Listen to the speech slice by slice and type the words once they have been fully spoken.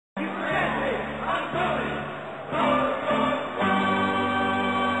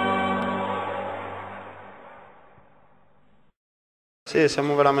Sì,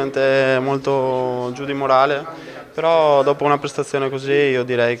 siamo veramente molto giù di morale, però dopo una prestazione così io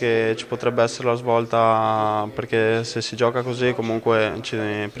direi che ci potrebbe essere la svolta perché se si gioca così comunque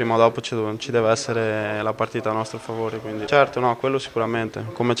prima o dopo ci deve essere la partita a nostro favore. Quindi. Certo, no, quello sicuramente.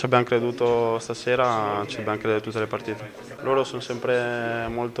 Come ci abbiamo creduto stasera ci abbiamo creduto tutte le partite. Loro sono sempre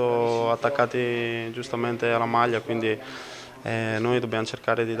molto attaccati giustamente alla maglia, quindi noi dobbiamo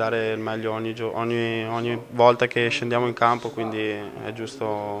cercare di dare il meglio ogni volta che scendiamo in campo, quindi era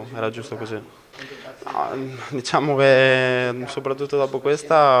giusto così. Diciamo che soprattutto dopo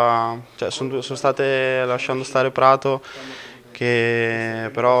questa, cioè, sono state lasciando stare Prato, che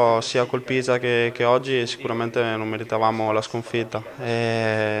però sia col Pisa che oggi sicuramente non meritavamo la sconfitta.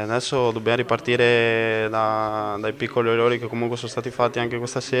 E adesso dobbiamo ripartire dai piccoli errori che comunque sono stati fatti anche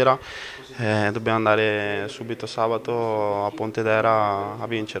questa sera, e dobbiamo andare subito sabato a Pontedera a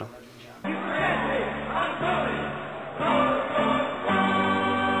vincere.